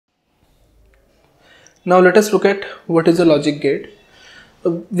Now let us look at what is a logic gate.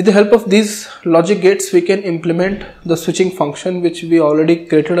 With the help of these logic gates, we can implement the switching function which we already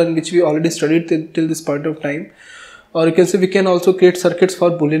created and which we already studied till this point of time. Or you can say we can also create circuits for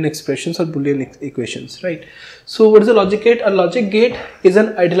Boolean expressions or Boolean equations, right? So what is a logic gate? A logic gate is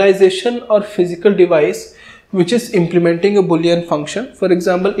an idealization or physical device which is implementing a Boolean function. For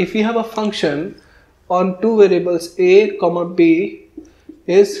example, if we have a function on two variables a comma b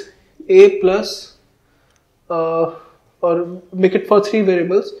is a plus or make it for three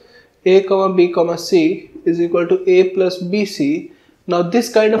variables a comma b comma c is equal to a plus bc. Now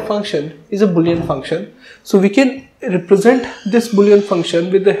this kind of function is a Boolean function. So we can represent this Boolean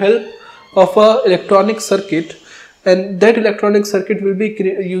function with the help of a electronic circuit, and that electronic circuit will be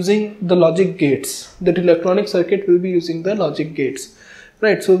using the logic gates. That electronic circuit will be using the logic gates,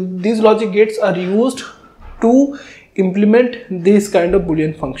 right? So these logic gates are used to implement these kind of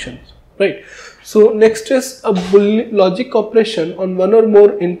Boolean functions, right? So next is a logic operation on one or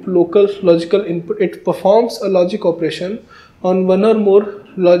more local logical input. It performs a logic operation on one or more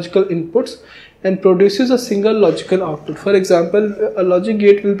logical inputs and produces a single logical output. For example, a logic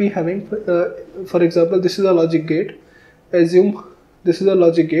gate will be having, for example, this is a logic gate. Assume this is a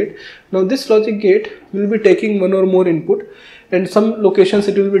logic gate. Now this logic gate will be taking one or more input, and some locations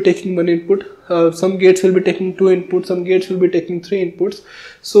it will be taking one input, some gates will be taking two inputs, some gates will be taking three inputs.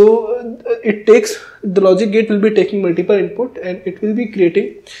 So the logic gate will be taking multiple input and it will be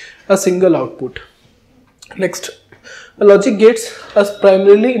creating a single output. Next, logic gates are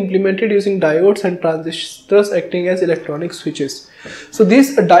primarily implemented using diodes and transistors acting as electronic switches. So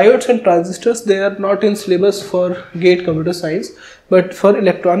these diodes and transistors, they are not in syllabus for GATE computer science, but for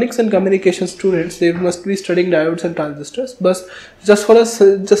electronics and communication students, they must be studying diodes and transistors. But just for us,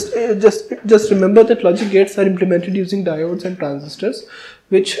 just remember that logic gates are implemented using diodes and transistors,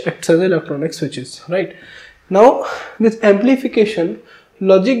 which acts as electronic switches, right? Now with amplification,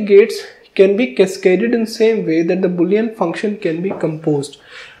 logic gates can be cascaded in the same way that the Boolean function can be composed,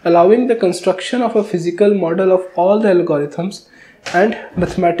 allowing the construction of a physical model of all the algorithms and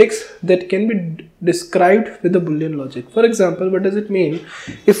mathematics that can be described with the Boolean logic. For example, what does it mean?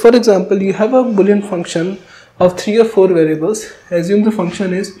 If, for example, you have a Boolean function of 3 or 4 variables, assume the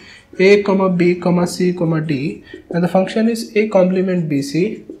function is a comma b comma c comma d, and the function is a complement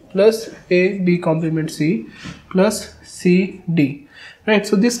bc plus a b complement c plus c d. Right,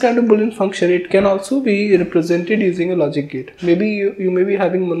 so this kind of Boolean function, it can also be represented using a logic gate. Maybe you may be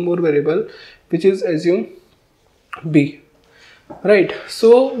having one more variable which is assume b, right?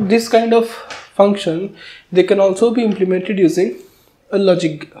 So this kind of function, they can also be implemented using a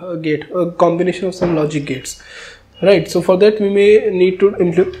logic gate, a combination of some logic gates, right? So for that we may need to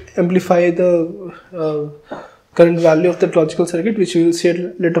amplify the current value of that logical circuit, which we will see at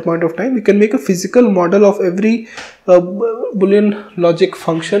a later point of time. We can make a physical model of every Boolean logic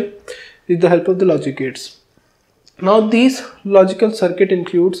function with the help of the logic gates. Now these logical circuit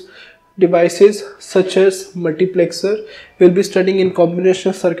includes devices such as multiplexer. We'll be studying in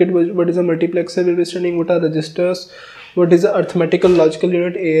combinational circuit what is a multiplexer. We'll be studying what are registers, what is the arithmetical logical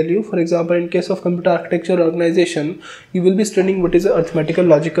unit ALU. For example, in case of computer architecture organization, you will be studying what is the arithmetical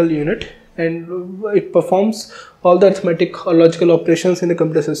logical unit, and it performs all the arithmetic or logical operations in the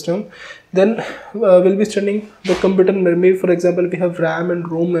computer system. Then we'll be studying the computer memory. For example, we have RAM and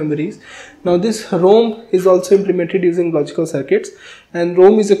ROM memories. Now this ROM is also implemented using logical circuits, and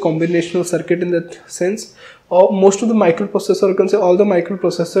ROM is a combinational circuit in that sense. Most of the microprocessor, you can say all the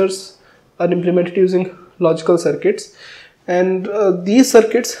microprocessors, are implemented using logical circuits, and these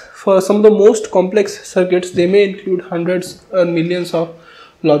circuits, for some of the most complex circuits, they may include hundreds or millions of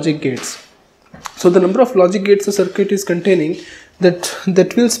logic gates. So the number of logic gates a circuit is containing,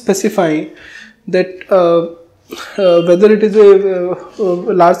 that will specify that whether it is a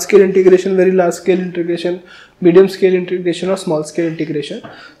large scale integration, very large scale integration, medium scale integration, or small scale integration.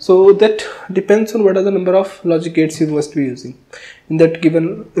 So that depends on what are the number of logic gates you must be using in that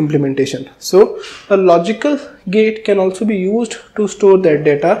given implementation. So a logical gate can also be used to store that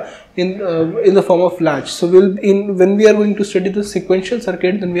data in the form of latch. So when we are going to study the sequential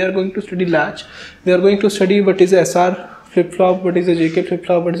circuit, then we are going to study latch. We are going to study what is a SR flip-flop, what is a JK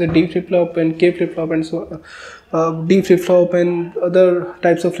flip-flop, what is a D flip-flop and K flip-flop, and so D flip-flop and other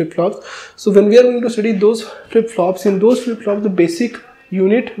types of flip-flops. So when we are going to study those flip-flops, in those flip-flops, the basic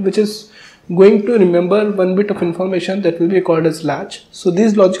unit which is going to remember one bit of information, that will be called as latch. So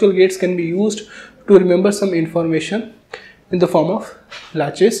these logical gates can be used to remember some information in the form of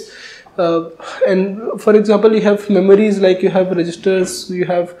latches. And for example, you have memories like you have registers, you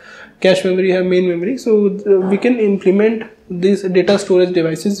have cache memory, you have main memory. So we can implement these data storage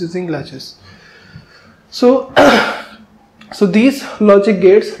devices using latches. So so these logic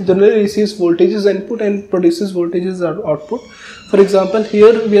gates generally receives voltages input and produces voltages as output. For example,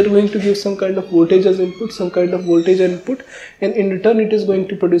 here we are going to give some kind of voltage as input, some kind of voltage input, and in return it is going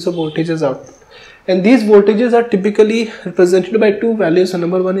to produce a voltage as output. And these voltages are typically represented by two values. So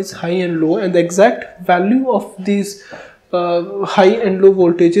number one is high and low, and the exact value of these high and low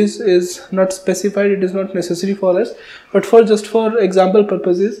voltages is not specified. It is not necessary for us, but for just for example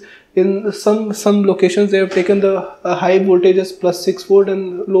purposes, in some locations they have taken the high voltages plus 6 volt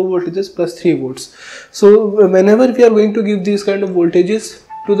and low voltages plus 3 volts. So whenever we are going to give these kind of voltages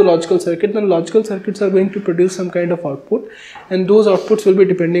to the logical circuit, then logical circuits are going to produce some kind of output, and those outputs will be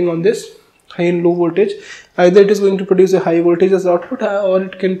depending on this high and low voltage. Either it is going to produce a high voltage as output, or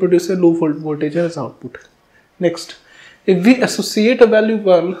it can produce a low voltage as output. Next, if we associate a value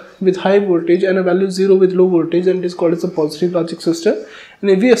 1 with high voltage and a value 0 with low voltage, then it is called as a positive logic system. And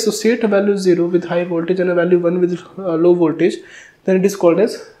if we associate a value 0 with high voltage and a value 1 with low voltage, then it is called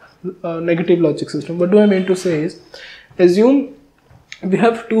as negative logic system. What do I mean to say is, assume we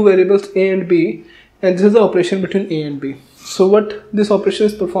have two variables a and b, and this is the operation between a and b. So what this operation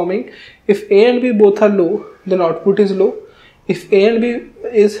is performing, if a and b both are low, then output is low. If a and b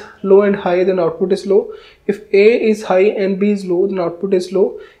is low and high, then output is low. If a is high and b is low, then output is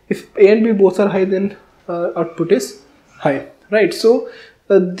low. If a and b both are high, then output is high, right? So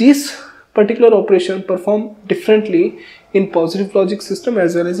this particular operation perform differently in positive logic system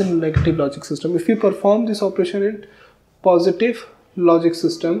as well as in negative logic system. If we perform this operation in positive logic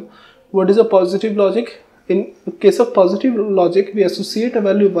system, what is a positive logic? In case of positive logic, we associate a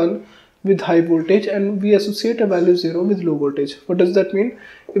value 1 with high voltage and we associate a value 0 with low voltage. What does that mean?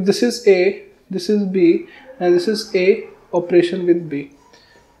 If this is A, this is B, and this is A operation with B,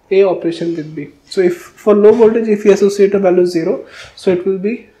 A operation with B. So if for low voltage, if we associate a value 0, so it will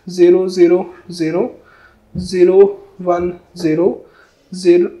be 0 0 0 0 1 0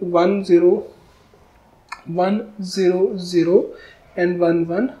 0 1 0 1 0 0 and 1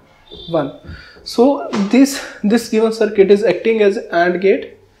 1 1. So this given circuit is acting as AND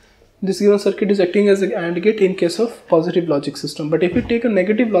gate. This given circuit is acting as an AND gate in case of positive logic system. But if we take a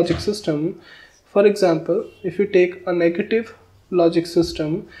negative logic system, for example, if we take a negative logic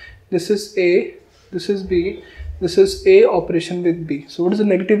system, this is A, this is B, this is A operation with B. So what is a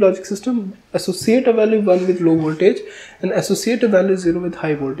negative logic system? Associate a value 1 with low voltage and associate a value 0 with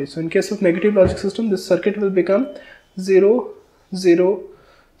high voltage. So in case of negative logic system, this circuit will become associate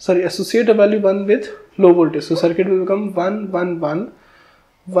a value 1 with low voltage. So circuit will become 1 1 1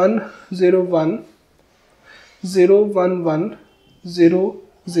 1 0 1 0 1 1 0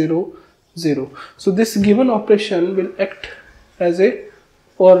 0 0. So this given operation will act as a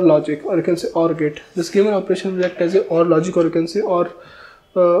OR logic, or you can say OR gate. This given operation will act as a OR logic, or you can say OR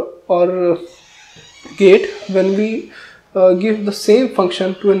gate when we give the same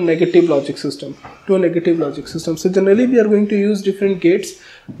function to a negative logic system. So generally we are going to use different gates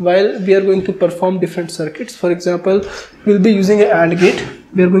while we are going to perform different circuits. For example, we will be using an AND gate.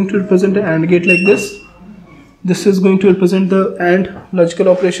 We are going to represent an AND gate like this. This is going to represent the AND logical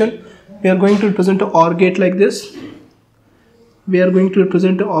operation. We are going to represent an OR gate like this. We are going to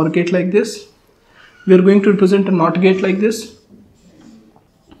represent an OR gate like this. We are going to represent a NOT gate like this.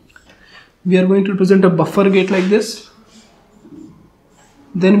 We are going to represent a buffer gate like this.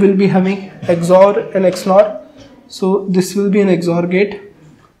 Then we'll be having XOR and XNOR. So this will be an XOR gate.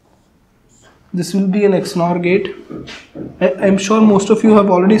 This will be an XNOR gate. I'm sure most of you have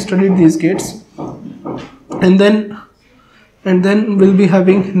already studied these gates. And then we'll be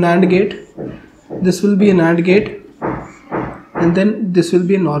having NAND gate. This will be an AND gate. And then this will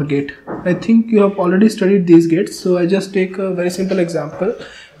be an OR gate. I think you have already studied these gates. So I just take a very simple example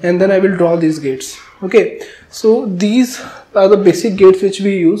and then I will draw these gates. Okay. So these are the basic gates which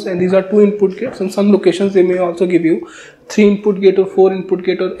we use, and these are 2 input gates. In some locations they may also give you 3 input gate or 4 input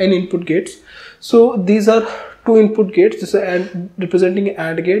gate or n input gates. So these are 2 input gates. This is AND representing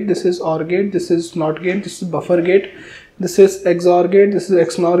AND gate, this is OR gate, this is NOT gate, this is buffer gate, this is XOR gate, this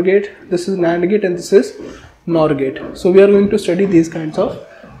is XNOR gate, this is NAND gate, and this is NOR gate. So we are going to study these kinds of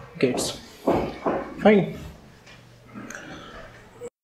gates. Fine.